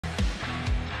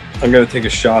I'm going to take a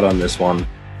shot on this one.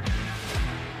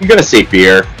 I'm going to say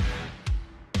beer.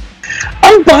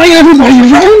 I'm buying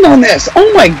everybody around on this.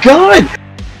 Oh my God.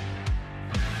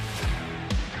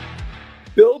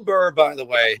 Bill Burr, by the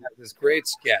way, has this great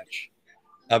sketch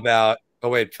about. Oh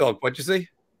wait, Phil, what'd you see?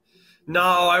 No,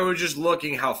 I was just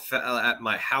looking how fat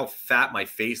my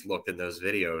face looked in those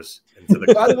videos.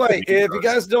 By the way, if you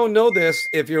guys don't know this,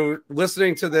 if you're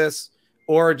listening to this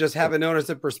or just haven't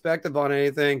noticed a perspective on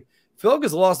anything, Phil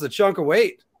has lost a chunk of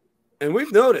weight, and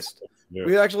we've noticed. Yeah.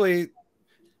 We actually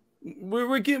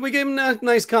we gave him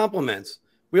nice compliments.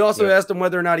 We also asked him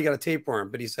whether or not he got a tapeworm,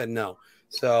 but he said no.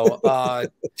 So how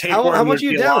much are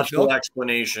you down, Phil?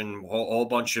 Explanation. A whole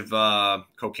bunch of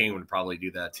cocaine would probably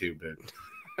do that too, but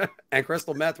and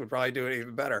crystal meth would probably do it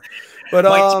even better. But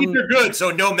my teeth are good, so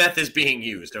no meth is being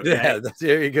used. Okay, yeah,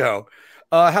 there you go.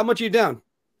 How much are you down?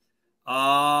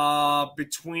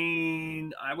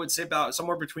 Between I would say about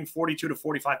somewhere between 42 to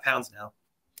 45 pounds now.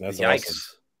 That's awesome.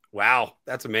 Wow,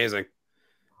 that's amazing.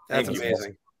 That's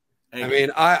amazing. I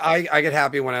mean, I get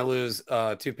happy when I lose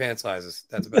 2 pant sizes.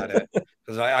 That's about it.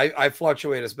 Because I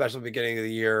fluctuate, especially beginning of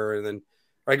the year, and then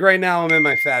like right now I'm in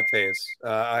my fat phase.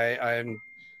 I'm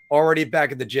already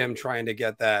back at the gym trying to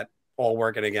get that all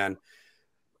working again.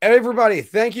 Everybody,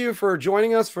 thank you for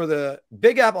joining us for the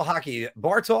Big Apple Hockey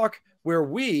Bar Talk, where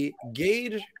we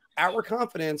gauge our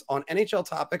confidence on NHL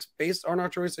topics based on our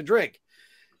choice of drink.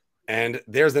 And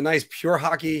there's a nice pure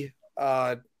hockey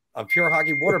water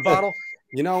bottle.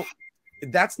 You know,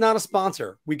 that's not a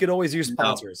sponsor. We could always use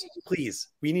sponsors. No. Please,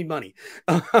 we need money.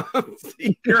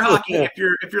 Pure hockey,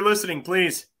 if you're listening,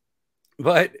 please.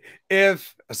 But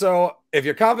if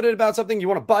you're confident about something, you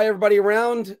want to buy everybody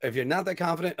around. If you're not that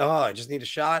confident, I just need a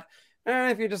shot.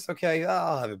 And if you're just okay,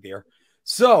 I'll have a beer.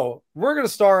 So we're going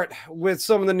to start with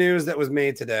some of the news that was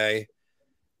made today.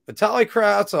 Vitali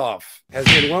Kravtsov has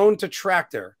been loaned to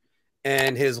Tractor,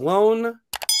 and his loan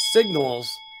signals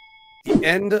the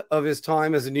end of his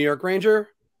time as a New York Ranger.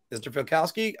 Mr.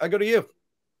 Filkowski, I go to you.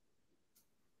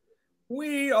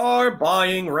 We are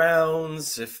buying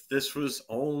rounds. If this was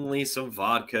only some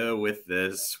vodka with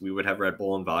this, we would have Red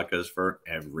Bull and vodkas for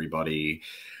everybody.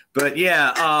 But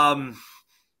yeah, I'm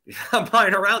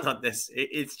buying around on this.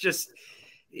 It's just,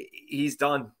 he's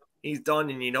done. He's done.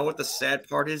 And you know what the sad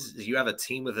part is you have a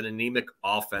team with an anemic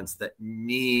offense that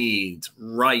needs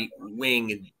right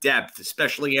wing depth,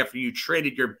 especially after you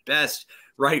traded your best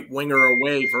right winger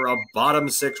away for a bottom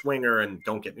 6 winger. And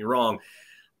don't get me wrong,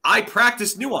 I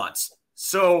practice nuance.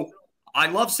 So I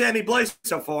love Sammy Blais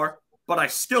so far, but I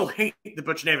still hate the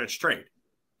Buchnevich trade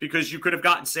because you could have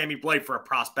gotten Sammy Blais for a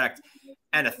prospect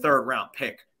and a 3rd-round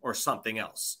pick or something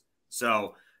else.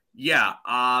 So, yeah,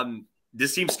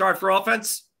 this team started for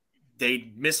offense.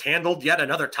 They mishandled yet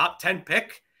another top 10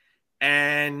 pick,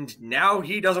 and now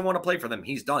he doesn't want to play for them.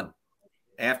 He's done.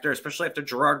 Especially after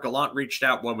Gerard Gallant reached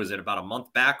out, what was it, about a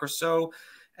month back or so,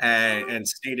 and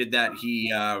stated that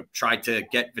he tried to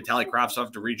get Vitali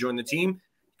Kravtsov to rejoin the team.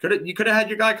 You could have had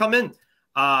your guy come in.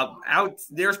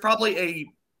 There's probably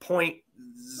a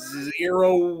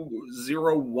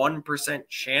 0.001%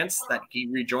 chance that he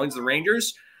rejoins the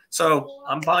Rangers. So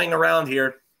I'm buying around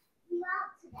here.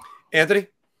 Anthony?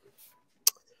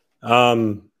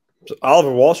 Oliver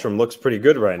Wahlstrom looks pretty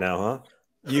good right now, huh?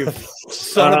 You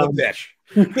son of a bitch.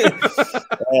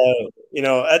 You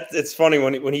know, it's funny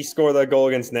when he scored that goal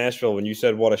against Nashville, when you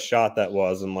said what a shot that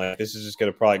was, and like this is just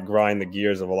going to probably grind the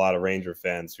gears of a lot of Ranger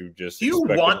fans who just. Do you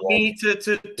want me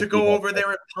to go over there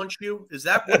and punch you? Is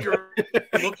that what you're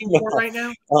looking for right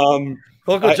now?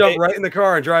 Look, will jump right in the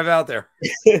car and drive out there.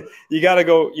 You gotta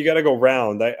go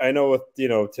round. I know with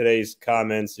today's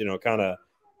comments, kind of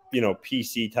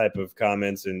PC type of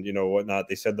comments and whatnot.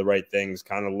 They said the right things,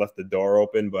 kind of left the door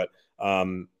open, but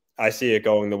I see it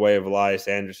going the way of Elias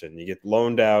Anderson. You get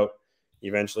loaned out,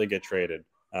 you eventually get traded.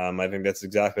 I think that's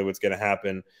exactly what's going to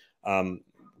happen.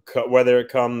 Whether it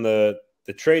come the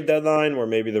trade deadline where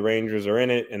maybe the Rangers are in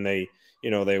it and they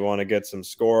want to get some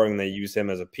scoring, they use him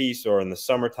as a piece, or in the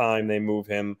summertime they move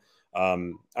him. I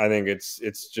think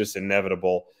it's just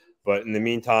inevitable. But in the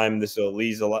meantime, this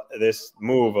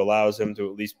move allows him to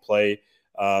at least play,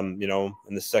 in the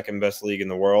 2nd best league in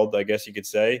the world, I guess you could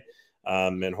say.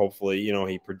 And hopefully,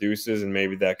 he produces, and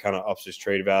maybe that kind of ups his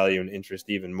trade value and interest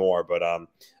even more. But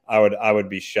I would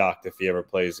be shocked if he ever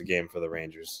plays a game for the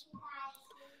Rangers.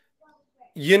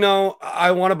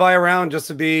 I want to buy around just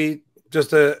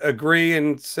to agree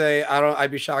and say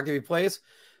I'd be shocked if he plays.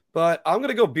 But I'm going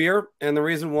to go beer, and the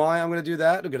reason why I'm going to do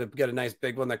that, I'm going to get a nice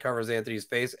big one that covers Anthony's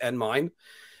face and mine.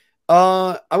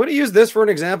 I'm going to use this for an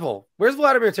example. Where's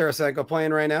Vladimir Tarasenko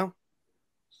playing right now?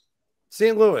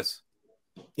 St. Louis.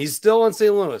 He's still in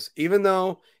St. Louis, even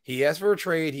though he asked for a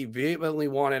trade. He vehemently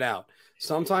wanted out.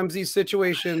 Sometimes these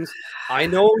situations, I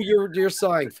know you're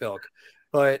sighing, Phil,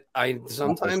 but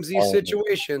sometimes these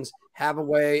situations have a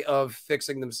way of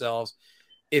fixing themselves.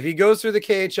 If he goes through the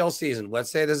KHL season,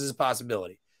 let's say this is a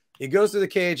possibility. He goes through the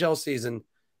KHL season,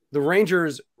 the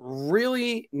Rangers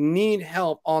really need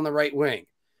help on the right wing.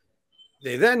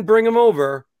 They then bring him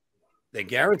over. They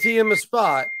guarantee him a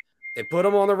spot. They put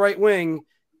him on the right wing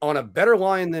on a better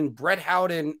line than Brett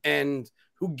Howden and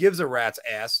who gives a rat's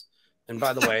ass. And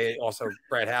by the way, also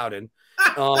Brett Howden.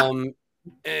 And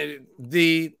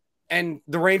the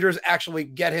Rangers actually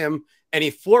get him and he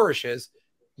flourishes.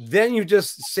 Then you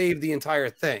just save the entire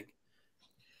thing.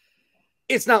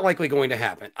 It's not likely going to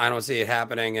happen. I don't see it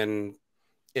happening, and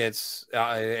it's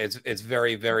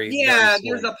very, very yeah. very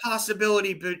there's a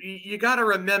possibility, but you got to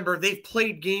remember they've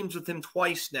played games with him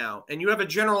twice now, and you have a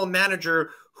general manager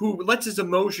who lets his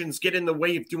emotions get in the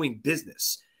way of doing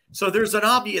business. So there's an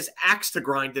obvious axe to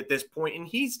grind at this point,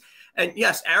 and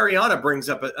yes, Ariana brings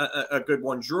up a good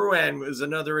one. Drouin was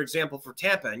another example for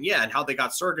Tampa, and how they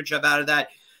got Sergachev out of that.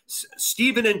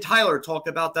 Steven and Tyler talked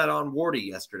about that on Wardy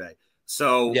yesterday.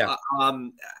 So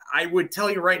I would tell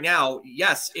you right now,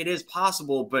 yes, it is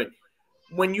possible. But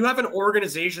when you have an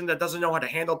organization that doesn't know how to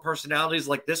handle personalities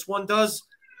like this one does,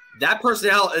 that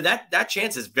personality, that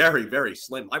chance is very, very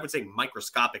slim. I would say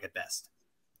microscopic at best.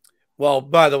 Well,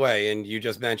 by the way, and you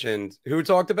just mentioned who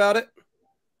talked about it?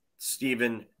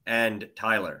 Steven and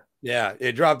Tyler. Yeah,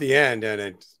 it dropped the end, and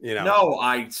it, No,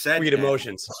 I said sweet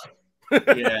emotions.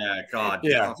 Yeah, God.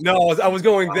 Yeah. No, I was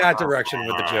going that direction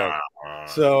with the joke.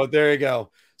 So there you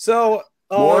go. So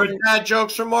more bad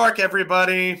jokes from Mark,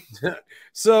 everybody.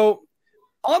 So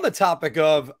on the topic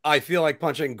of I feel like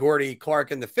punching Gordy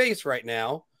Clark in the face right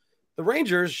now, the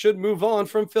Rangers should move on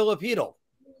from Filip Chytil.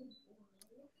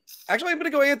 Actually, I'm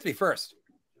going to go Anthony first.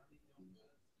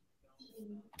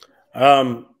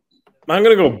 I'm going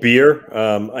to go beer.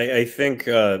 I think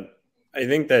that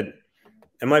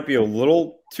it might be a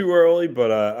little too early,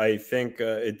 but I think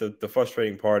the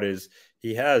frustrating part is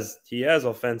he has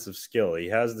offensive skill. He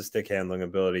has the stick handling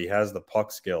ability. He has the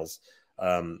puck skills.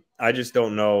 I just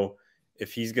don't know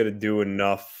if he's going to do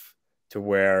enough to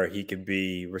where he could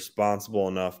be responsible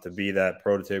enough to be that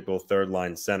prototypical third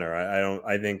line center.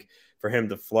 I think for him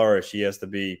to flourish, he has to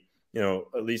be,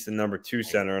 at least a number 2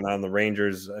 center. And on the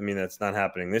Rangers, I mean, that's not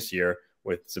happening this year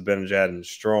with Zibanejad and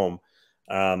Strome.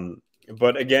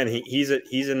 But again,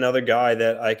 he's another guy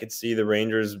that I could see the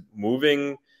Rangers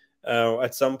moving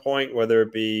at some point, whether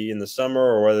it be in the summer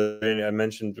or whether I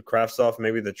mentioned Kravtsov,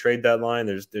 maybe the trade deadline.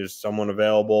 There's someone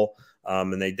available,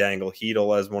 and they dangle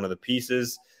Chytil as one of the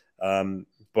pieces.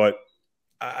 But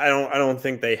I don't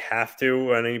think they have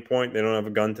to at any point. They don't have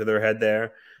a gun to their head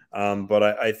there. But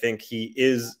I think he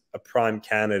is a prime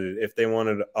candidate. If they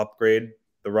wanted to upgrade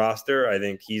the roster, I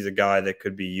think he's a guy that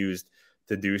could be used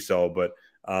to do so. But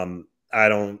I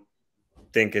don't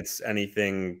think it's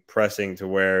anything pressing to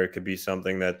where it could be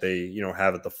something that they,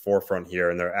 have at the forefront here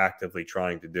and they're actively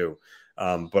trying to do.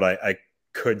 But I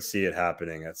could see it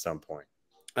happening at some point.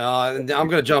 I'm going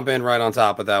to jump in right on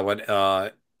top of that, what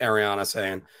Ariana's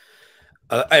saying.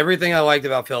 Everything I liked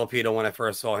about Filip Chytil when I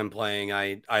first saw him playing,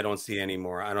 I don't see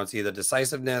anymore. I don't see the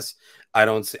decisiveness.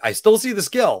 I still see the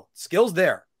skill. Skill's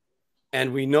there.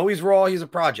 And we know he's raw. He's a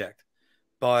project.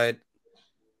 But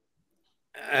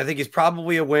I think he's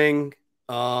probably a wing.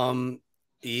 I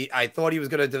thought he was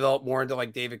going to develop more into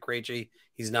like David Krejci.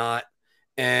 He's not.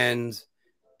 And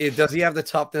does he have the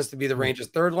toughness to be the Rangers'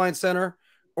 third line center?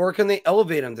 Or can they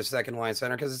elevate him to second line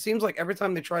center? Because it seems like every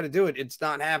time they try to do it, it's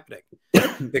not happening.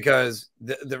 Because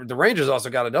the Rangers also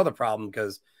got another problem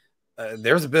because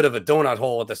there's a bit of a donut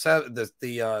hole at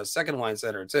the second line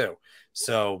center too.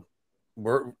 So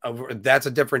that's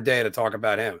a different day to talk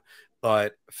about him.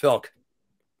 But Phil,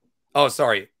 oh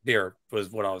sorry, beer was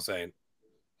what I was saying.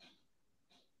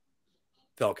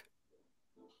 Phil,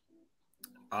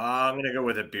 I'm gonna go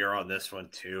with a beer on this one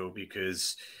too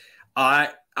because I'm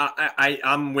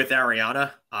with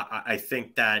Ariana. I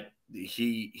think that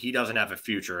he doesn't have a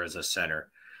future as a center.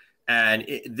 And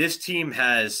this team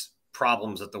has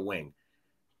problems at the wing.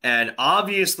 And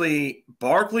obviously,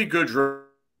 Barclay Goodrow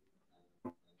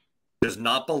does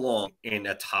not belong in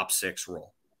a top 6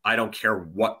 role. I don't care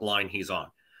what line he's on.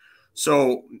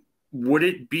 So would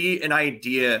it be an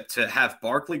idea to have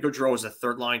Barclay Goodrow as a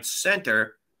third-line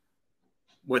center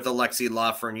with Alexis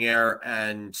Lafreniere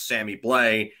and Sammy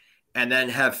Blais, and then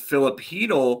have Filip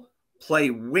Chytil play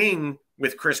wing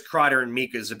with Chris Kreider and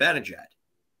Mika Zibanejad?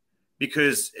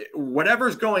 Because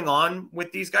whatever's going on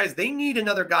with these guys, they need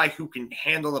another guy who can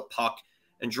handle the puck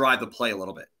and drive the play a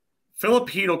little bit. Filip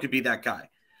Chytil could be that guy.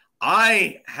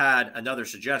 I had another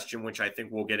suggestion, which I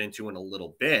think we'll get into in a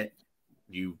little bit.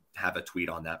 You have a tweet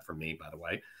on that from me, by the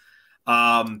way.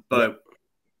 But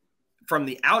from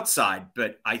the outside,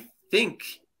 but I think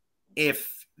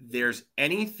if there's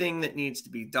anything that needs to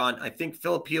be done, I think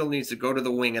Filip Chytil needs to go to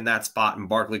the wing in that spot, and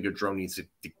Barclay Goodrow needs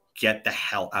to get the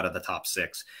hell out of the top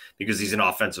six because he's an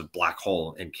offensive black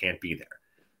hole and can't be there.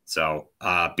 So,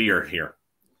 beer here.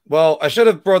 Well, I should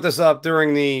have brought this up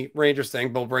during the Rangers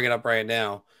thing, but we'll bring it up right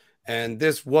now. And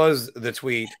this was the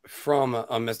tweet from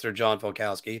Mr. John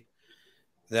Filkowski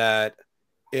that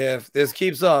if this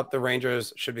keeps up, the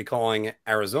Rangers should be calling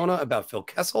Arizona about Phil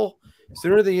Kessel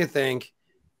sooner than you think.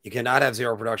 You cannot have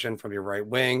zero production from your right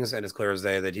wings, and it's clear as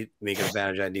day that Mika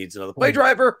Zibanejad needs another play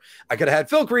driver. I could have had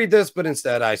Phil read this, but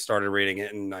instead I started reading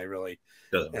it, and I really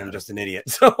am just an idiot.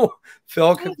 So,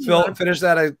 Phil, finish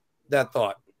that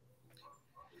thought.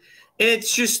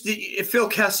 It's just Phil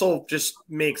Kessel just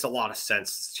makes a lot of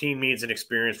sense. The team needs an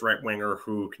experienced right winger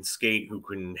who can skate, who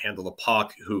can handle the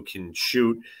puck, who can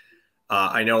shoot.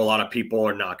 I know a lot of people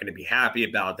are not going to be happy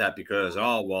about that because,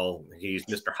 oh, well, he's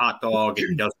Mr. Hot Dog and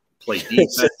he doesn't play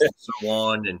defense and so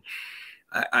on. And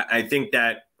I think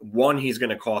that, one, he's going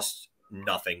to cost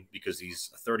nothing because he's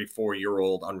a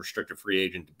 34-year-old unrestricted free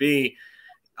agent to be.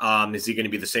 Is he going to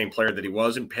be the same player that he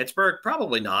was in Pittsburgh?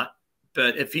 Probably not.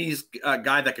 But if he's a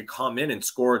guy that could come in and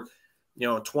score,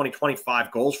 20,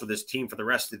 25 goals for this team for the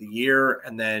rest of the year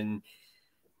and then,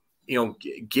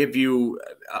 give you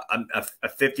a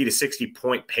 50 to 60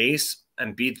 point pace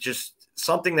and be just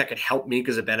something that could help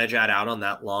Mika Zibanejad out on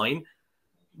that line,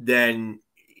 then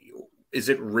is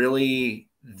it really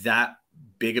that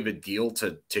big of a deal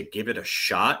to give it a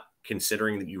shot,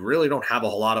 considering that you really don't have a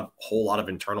whole lot of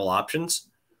internal options?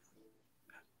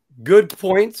 Good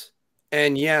point.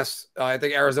 And yes, I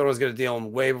think Arizona is going to deal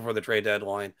him way before the trade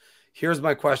deadline. Here's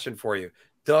my question for you.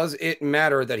 Does it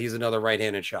matter that he's another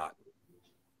right-handed shot?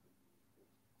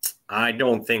 I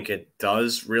don't think it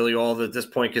does really all at this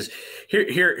point, because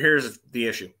here's the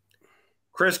issue.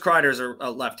 Chris Kreider's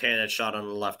a left-handed shot on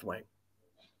the left wing.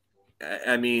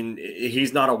 I mean,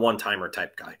 he's not a one-timer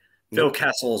type guy. Phil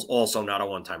Kessel is also not a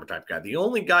one-timer type guy. The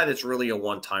only guy that's really a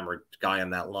one-timer guy on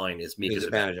that line is Mika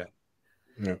Zibanejad.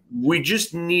 Yeah. We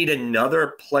just need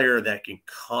another player that can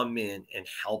come in and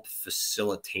help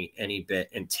facilitate any bit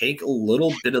and take a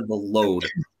little bit of the load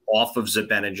off of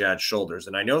Zibanejad's shoulders.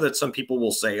 And I know that some people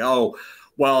will say, oh,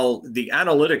 well, the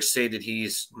analytics say that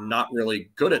he's not really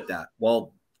good at that.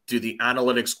 Well, do the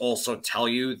analytics also tell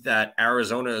you that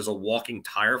Arizona is a walking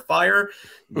tire fire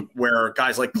where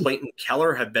guys like Clayton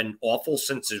Keller have been awful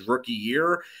since his rookie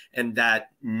year and that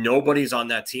nobody's on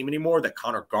that team anymore, that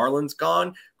Connor Garland's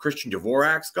gone, Christian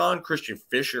Dvorak's gone, Christian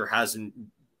Fischer hasn't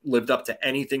lived up to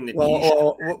anything that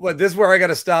well, this is where I got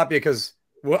to stop you because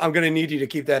I'm going to need you to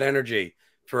keep that energy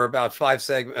for about five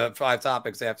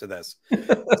topics after this.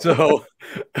 So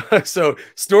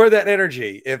store that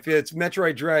energy. If it's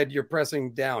Metroid Dread, you're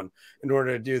pressing down in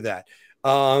order to do that.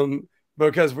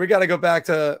 Because we got to go back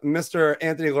to Mr.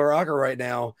 Anthony LaRocca right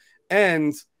now.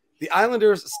 And the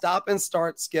Islanders stop and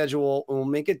start schedule will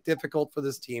make it difficult for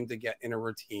this team to get in a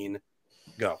routine.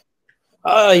 Go.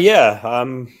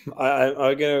 I'm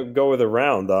going to go with a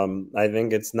round. I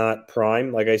think it's not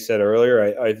prime. Like I said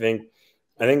earlier, I think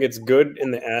it's good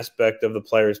in the aspect of the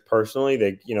players personally.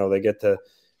 They get to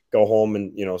go home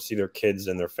and, see their kids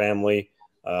and their family.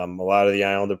 A lot of the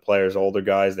Islander players, older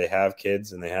guys, they have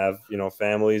kids and they have,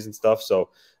 families and stuff. So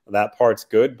that part's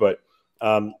good. But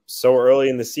so early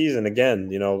in the season, again,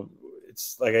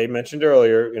 it's like I mentioned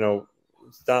earlier,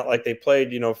 it's not like they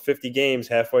played, 50 games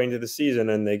halfway into the season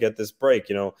and they get this break.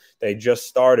 They just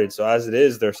started. So as it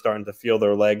is, they're starting to feel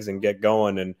their legs and get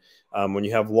going. And when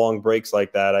you have long breaks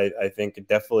like that, I think it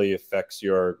definitely affects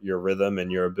your rhythm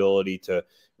and your ability to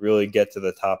really get to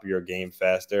the top of your game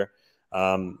faster.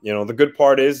 The good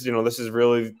part is, this is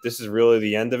really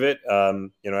the end of it.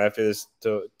 After this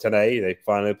today, they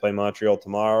finally play Montreal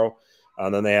tomorrow.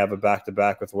 And then they have a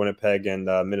back-to-back with Winnipeg and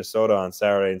Minnesota on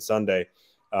Saturday and Sunday.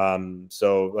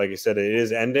 So like I said, it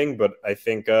is ending, but I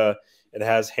think it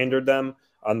has hindered them.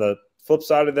 On the flip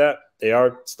side of that, they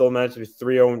are still managed to be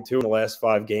 3-0-2 in the last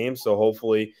 5 games. So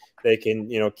hopefully they can,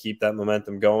 keep that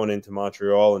momentum going into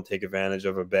Montreal and take advantage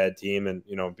of a bad team and,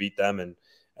 beat them. And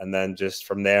then just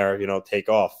from there, take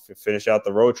off, finish out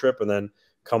the road trip and then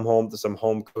come home to some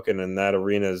home cooking. And that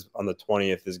arena is on the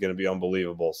 20th is going to be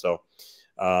unbelievable. So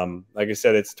like I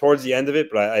said, it's towards the end of it,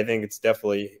 but I think it's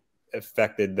definitely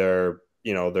affected their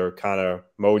kind of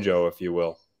mojo, if you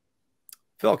will.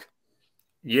 Phil.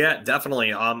 Yeah,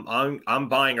 definitely. I'm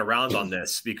buying around on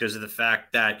this because of the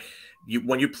fact that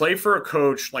when you play for a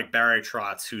coach like Barry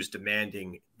Trotz, who's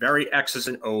demanding very X's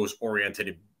and O's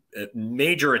oriented,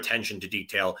 major attention to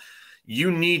detail,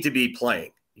 you need to be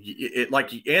playing.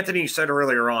 Like Anthony said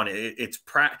earlier on,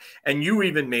 and you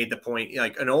even made the point,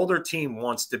 like an older team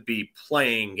wants to be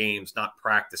playing games, not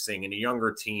practicing, and a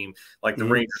younger team like the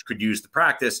Rangers could use the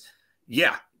practice.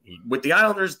 Yeah, with the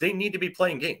Islanders, they need to be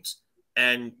playing games.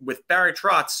 And with Barry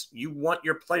Trotz, you want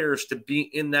your players to be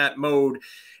in that mode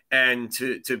and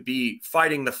to be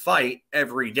fighting the fight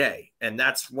every day. And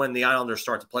that's when the Islanders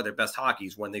start to play their best hockey,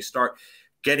 is when they start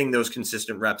getting those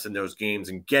consistent reps in those games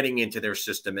and getting into their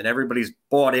system, and everybody's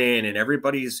bought in and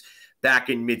everybody's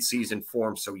back in midseason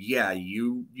form. So yeah,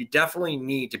 you definitely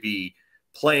need to be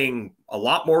playing a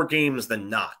lot more games than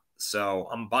not. So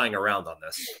I'm buying around on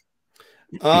this.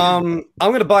 I'm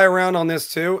going to buy around on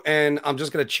this too. And I'm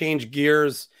just going to change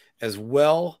gears as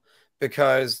well,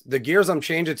 because the gears I'm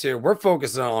changing to, we're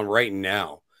focusing on right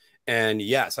now. And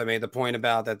yes, I made the point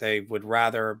about that they would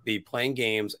rather be playing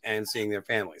games and seeing their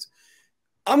families.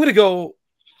 I'm going to go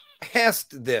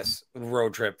past this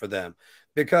road trip for them,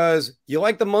 because you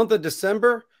like the month of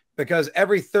December, because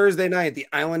every Thursday night, the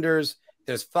Islanders,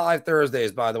 there's 5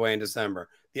 Thursdays, by the way, in December.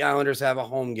 The Islanders have a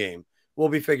home game. We'll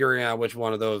be figuring out which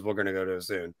one of those we're going to go to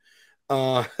soon.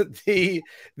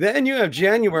 Then you have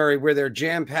January, where they're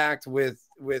jam-packed with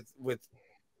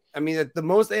I mean, the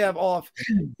most they have off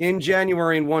in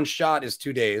January in one shot is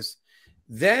 2 days.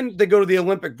 Then they go to the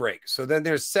Olympic break. So then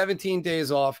there's 17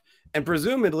 days off. And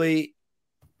presumably,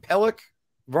 Pelech,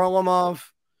 Varlarmov,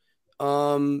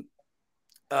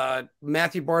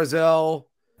 Matthew Barzal,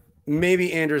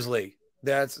 maybe Anders Lee.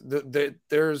 There's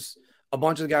a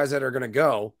bunch of guys that are going to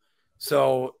go.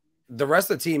 So the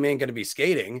rest of the team ain't going to be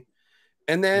skating.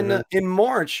 And then in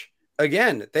March,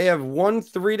 again, they have 1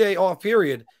 3-day off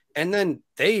period. And then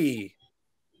they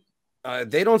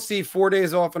don't see 4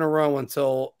 days off in a row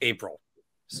until April.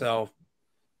 So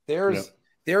their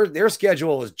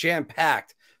schedule is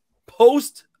jam-packed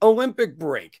post-Olympic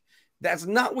break. That's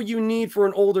not what you need for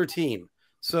an older team.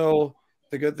 So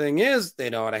the good thing is they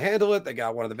know how to handle it. They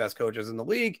got one of the best coaches in the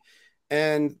league,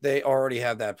 and they already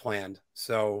have that planned.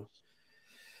 So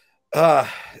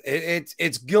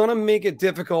it's gonna make it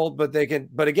difficult, but they can.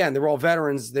 But again, they're all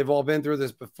veterans. They've all been through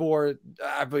this before.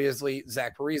 Obviously,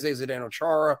 Zach Parise, Zdeno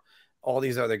Chara, all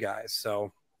these other guys.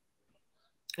 So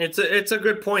it's a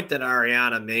good point that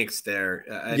Ariana makes there.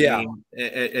 I mean,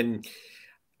 and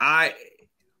I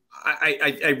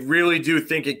really do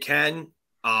think it can.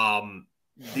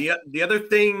 The other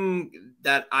thing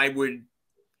that would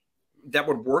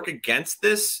work against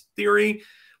this theory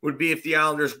would be if the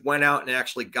Islanders went out and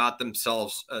actually got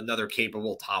themselves another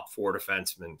capable top 4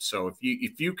 defenseman. So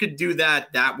if you could do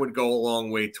that, that would go a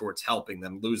long way towards helping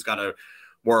them. Lou's got to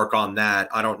work on that.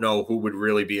 I don't know who would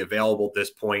really be available at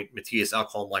this point. Matthias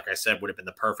Ekholm, like I said, would have been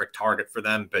the perfect target for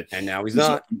them, and now he's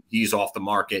not. He's off the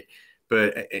market.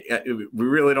 But we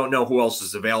really don't know who else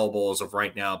is available as of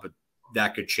right now. But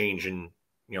that could change in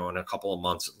a couple of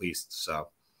months at least. So.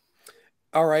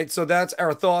 All right, so that's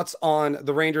our thoughts on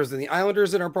the Rangers and the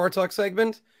Islanders in our Bar Talk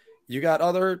segment. You got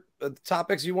other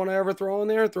topics you want to ever throw in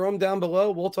there? Throw them down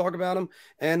below. We'll talk about them.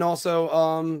 And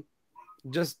also,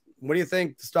 just what do you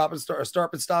think? Stop and start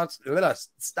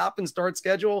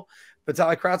schedule.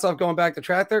 Vitali Kravtsov going back to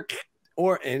track there,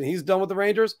 and he's done with the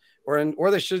Rangers,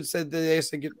 or they should say they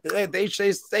should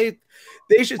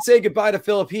say goodbye to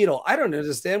Filip Chytil. I don't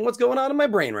understand what's going on in my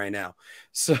brain right now.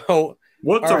 So.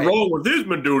 What's wrong with this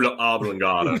medulla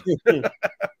oblongata?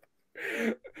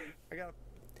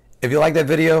 If you like that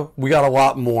video, we got a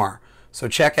lot more. So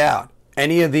check out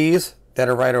any of these that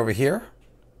are right over here.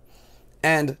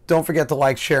 And don't forget to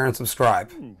like, share, and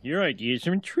subscribe. Your ideas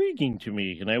are intriguing to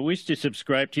me, and I wish to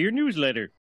subscribe to your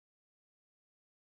newsletter.